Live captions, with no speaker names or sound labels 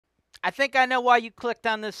I think I know why you clicked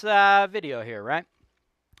on this video here, right?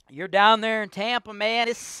 You're down there in Tampa, man.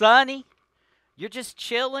 It's sunny. You're just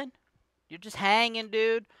chilling. You're just hanging,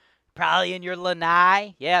 dude. Probably in your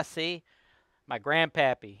lanai. Yeah, see? My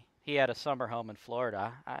grandpappy, he had a summer home in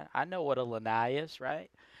Florida. I know what a lanai is, right?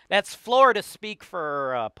 That's Florida speak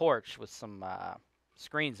for porch with some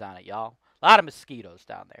screens on it, y'all. A lot of mosquitoes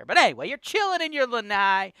down there. But anyway, you're chilling in your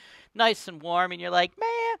lanai, nice and warm, and you're like,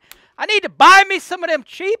 man, I need to buy me some of them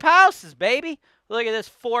cheap houses, baby. Look at this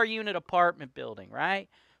 4-unit apartment building, right?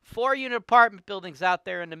 4-unit apartment buildings out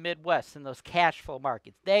there in the Midwest in those cash flow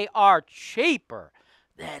markets. They are cheaper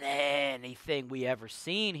than anything we ever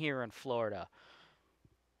seen here in Florida.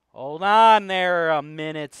 Hold on there a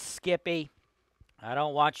minute, Skippy. I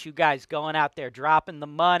don't want you guys going out there dropping the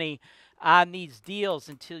money on these deals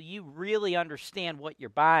until you really understand what you're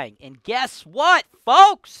buying. And guess what,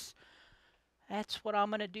 folks? That's what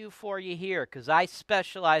I'm going to do for you here, because I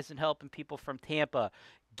specialize in helping people from Tampa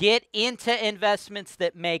get into investments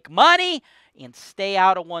that make money and stay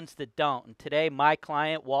out of ones that don't. And today, my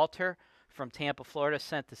client, Walter, from Tampa, Florida,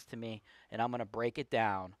 sent this to me, and I'm going to break it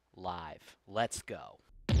down live. Let's go.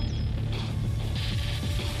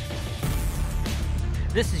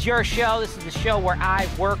 This is your show. This is the show where I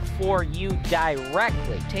work for you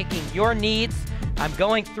directly, taking your needs. I'm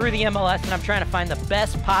going through the MLS, and I'm trying to find the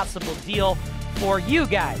best possible deal for you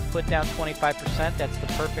guys. Put down 25%. That's the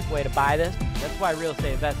perfect way to buy this. That's why real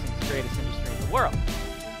estate investing is the greatest industry in the world.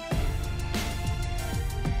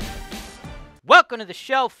 Welcome to the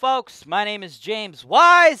show, folks. My name is James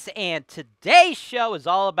Wise, and today's show is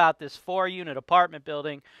all about this 4-unit apartment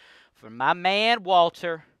building from my man,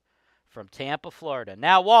 Walter, from Tampa, Florida.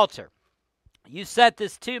 Now, Walter, you sent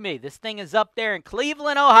this to me. This thing is up there in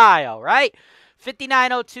Cleveland, Ohio, right?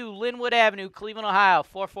 5902 Linwood Avenue, Cleveland, Ohio,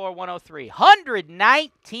 44103.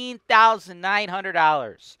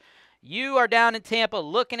 $119,900. You are down in Tampa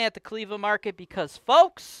looking at the Cleveland market because,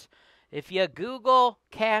 folks, if you Google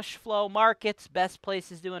cash flow markets, best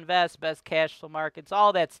places to invest, best cash flow markets,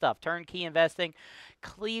 all that stuff, turnkey investing,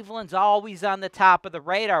 Cleveland's always on the top of the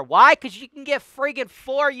radar. Why? Because you can get friggin'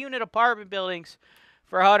 4-unit apartment buildings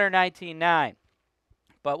for $119,900.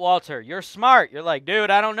 But Walter, you're smart. You're like,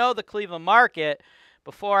 dude, I don't know the Cleveland market.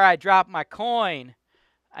 Before I drop my coin,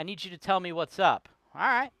 I need you to tell me what's up. All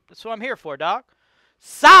right, that's what I'm here for, dog.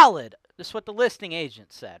 Solid. This is what the listing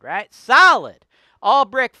agent said, right? Solid. All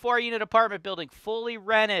brick 4-unit apartment building, fully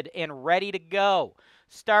rented and ready to go.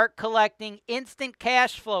 Start collecting instant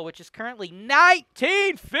cash flow, which is currently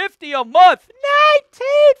 $19.50 a month.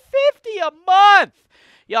 $19.50 a month.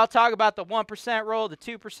 Y'all talk about the 1% roll, the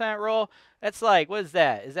 2% roll. That's like, what is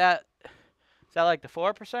that? Is that like the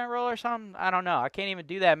 4% roll or something? I don't know. I can't even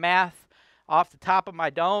do that math off the top of my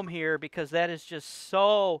dome here because that is just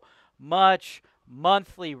so much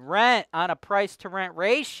monthly rent on a price to rent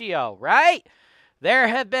ratio, right? There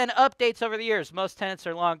have been updates over the years. Most tenants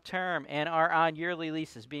are long-term and are on yearly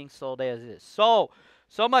leases being sold as is. So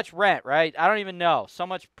much rent, right? I don't even know. So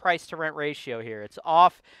much price to rent ratio here. It's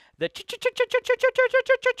off the chain.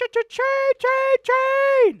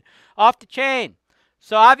 Off the chain.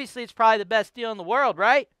 So obviously it's probably the best deal in the world,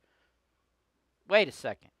 right? Wait a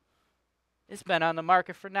second. It's been on the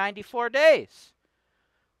market for 94 days.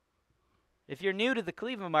 If you're new to the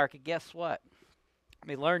Cleveland market, guess what? Let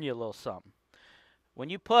me learn you a little something. When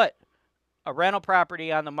you put a rental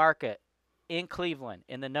property on the market in Cleveland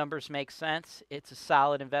and the numbers make sense, it's a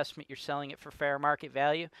solid investment. You're selling it for fair market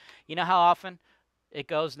value. You know how often it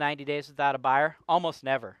goes 90 days without a buyer? Almost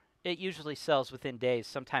never. It usually sells within days,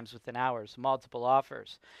 sometimes within hours, multiple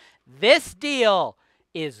offers. This deal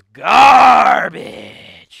is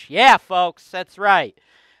garbage. Yeah, folks, that's right.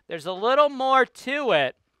 There's a little more to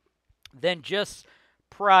it than just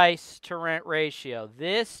price to rent ratio.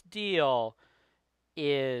 This deal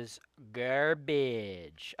is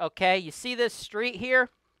garbage. Okay, you see this street here?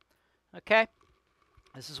 Okay,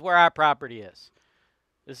 this is where our property is.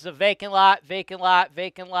 This is a vacant lot, vacant lot,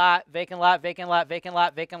 vacant lot, vacant lot, vacant lot, vacant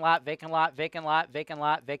lot, vacant lot, vacant lot, vacant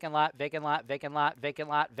lot, vacant lot, vacant lot, vacant lot, vacant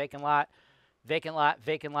lot, vacant lot, vacant lot, vacant lot,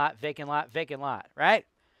 vacant lot, vacant lot, vacant lot, right?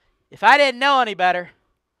 If I didn't know any better,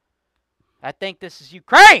 I think this is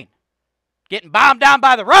Ukraine getting bombed down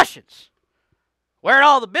by the Russians. Where'd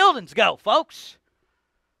all the buildings go, folks?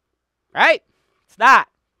 Right? It's not,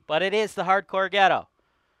 but it is the hardcore ghetto.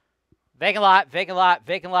 Vacant lot, vacant lot,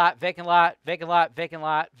 vacant lot, vacant lot, vacant lot, vacant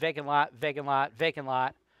lot, vacant lot, vacant lot, vacant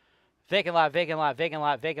lot, vacant lot, vacant lot, vacant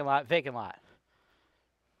lot, vacant lot, vacant lot.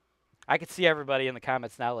 I could see everybody in the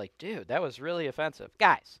comments now like, dude, that was really offensive.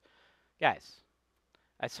 Guys, I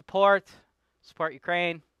support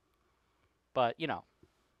Ukraine, but, you know,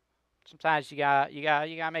 Sometimes you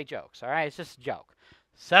gotta make jokes, all right? It's just a joke.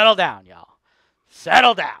 Settle down, y'all.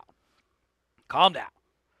 Settle down. Calm down.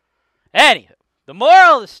 Anywho, the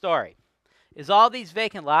moral of the story is all these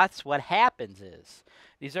vacant lots, what happens is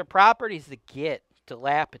these are properties that get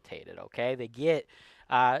dilapidated, okay? They get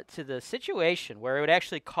to the situation where it would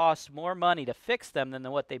actually cost more money to fix them than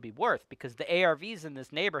what they'd be worth because the ARVs in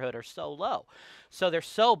this neighborhood are so low. So they're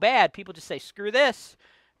so bad, people just say, screw this.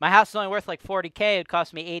 My house is only worth like $40K. It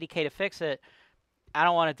cost me $80K to fix it. I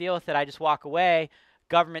don't want to deal with it. I just walk away.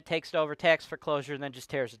 Government takes it over, tax foreclosure, and then just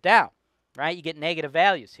tears it down, right? You get negative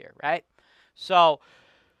values here, right? So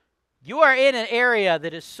you are in an area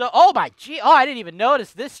that is so, oh my gee, oh, I didn't even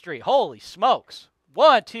notice this street. Holy smokes.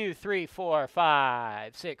 1, 2, 3, 4,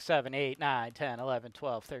 5, 6, 7, 8, 9, 10, 11,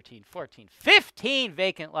 12, 13, 14, 15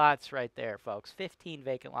 vacant lots right there, folks. 15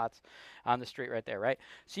 vacant lots on the street right there, right?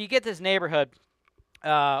 So you get this neighborhood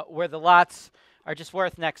where the lots are just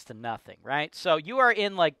worth next to nothing, right? So you are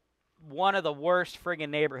in like one of the worst friggin'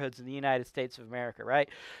 neighborhoods in the United States of America, right?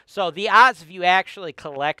 So the odds of you actually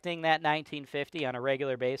collecting that $19.50 on a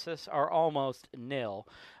regular basis are almost nil.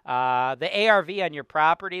 The ARV on your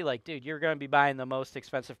property, like, dude, you're going to be buying the most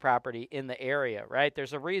expensive property in the area, right?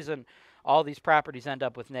 There's a reason all these properties end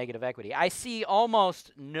up with negative equity. I see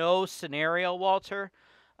almost no scenario, Walter,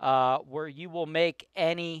 where you will make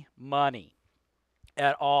any money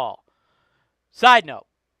at all. Side note,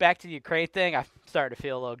 back to the Ukraine thing, I'm starting to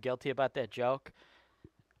feel a little guilty about that joke.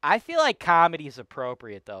 I feel like comedy is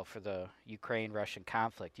appropriate, though, for the Ukraine-Russian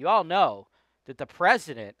conflict. You all know that the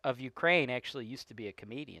president of Ukraine actually used to be a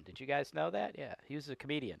comedian. Did you guys know that? Yeah, he was a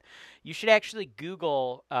comedian. You should actually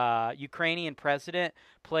Google Ukrainian president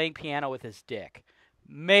playing piano with his dick.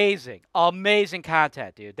 Amazing. Amazing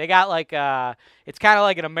content, dude. They got like, it's kind of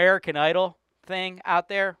like an American Idol thing out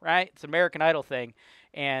there, right? It's an American Idol thing.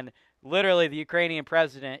 And literally, the Ukrainian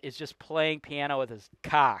president is just playing piano with his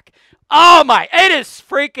cock. Oh, my. It is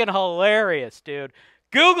freaking hilarious, dude.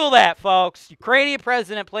 Google that, folks. Ukrainian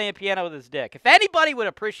president playing piano with his dick. If anybody would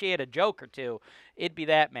appreciate a joke or two, it'd be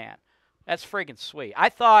that man. That's freaking sweet. I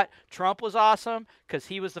thought Trump was awesome because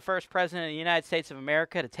he was the first president of the United States of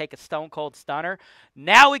America to take a stone-cold stunner.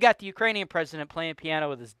 Now we got the Ukrainian president playing piano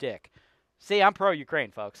with his dick. See, I'm pro-Ukraine,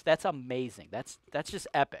 folks. That's amazing. That's just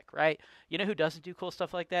epic, right? You know who doesn't do cool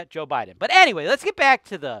stuff like that? Joe Biden. But anyway, let's get back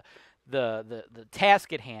to the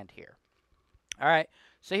task at hand here. All right,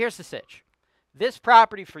 so here's the sitch. This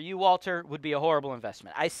property for you, Walter, would be a horrible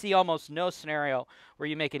investment. I see almost no scenario where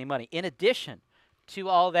you make any money. In addition to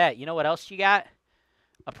all that, you know what else you got?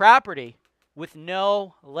 A property with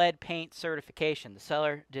no lead paint certification. The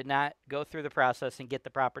seller did not go through the process and get the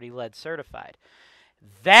property lead certified.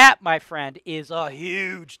 That, my friend, is a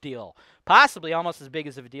huge deal. Possibly almost as big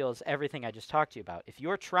as of a deal as everything I just talked to you about. If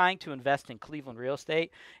you're trying to invest in Cleveland real estate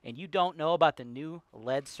and you don't know about the new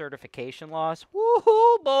lead certification laws,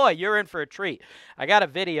 woohoo, boy, you're in for a treat. I got a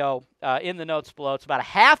video in the notes below. It's about a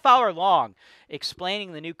half-hour long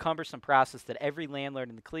explaining the new cumbersome process that every landlord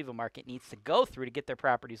in the Cleveland market needs to go through to get their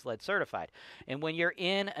properties lead certified. And when you're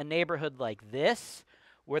in a neighborhood like this,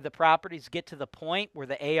 where the properties get to the point where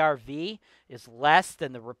the ARV is less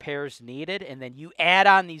than the repairs needed, and then you add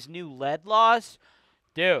on these new lead laws,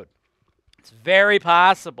 dude, it's very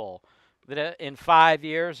possible that in 5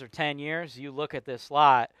 years or 10 years, you look at this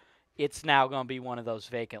lot, it's now going to be one of those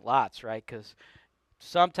vacant lots, right? Because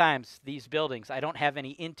sometimes these buildings, I don't have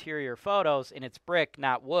any interior photos, and it's brick,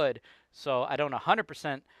 not wood, so I don't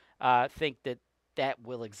 100% think that that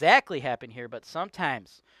will exactly happen here, but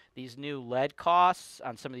sometimes these new lead costs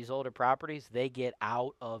on some of these older properties, they get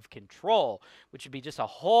out of control, which would be just a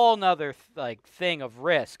whole nother thing of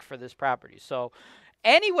risk for this property. So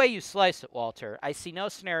any way you slice it, Walter, I see no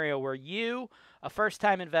scenario where you, a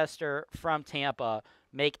first-time investor from Tampa,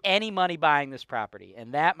 make any money buying this property.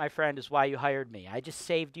 And that, my friend, is why you hired me. I just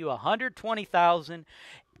saved you $120,000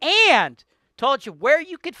 and told you where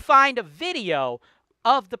you could find a video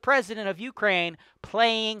of the president of Ukraine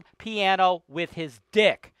playing piano with his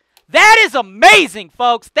dick. That is amazing,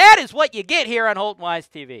 folks. That is what you get here on HoltonWise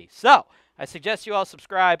TV. So I suggest you all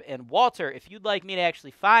subscribe. And Walter, if you'd like me to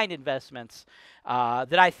actually find investments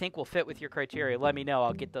that I think will fit with your criteria, let me know.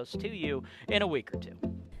 I'll get those to you in a week or two.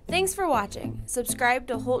 Thanks for watching. Subscribe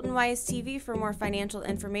to HoltonWise TV for more financial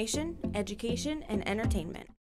information, education, and entertainment.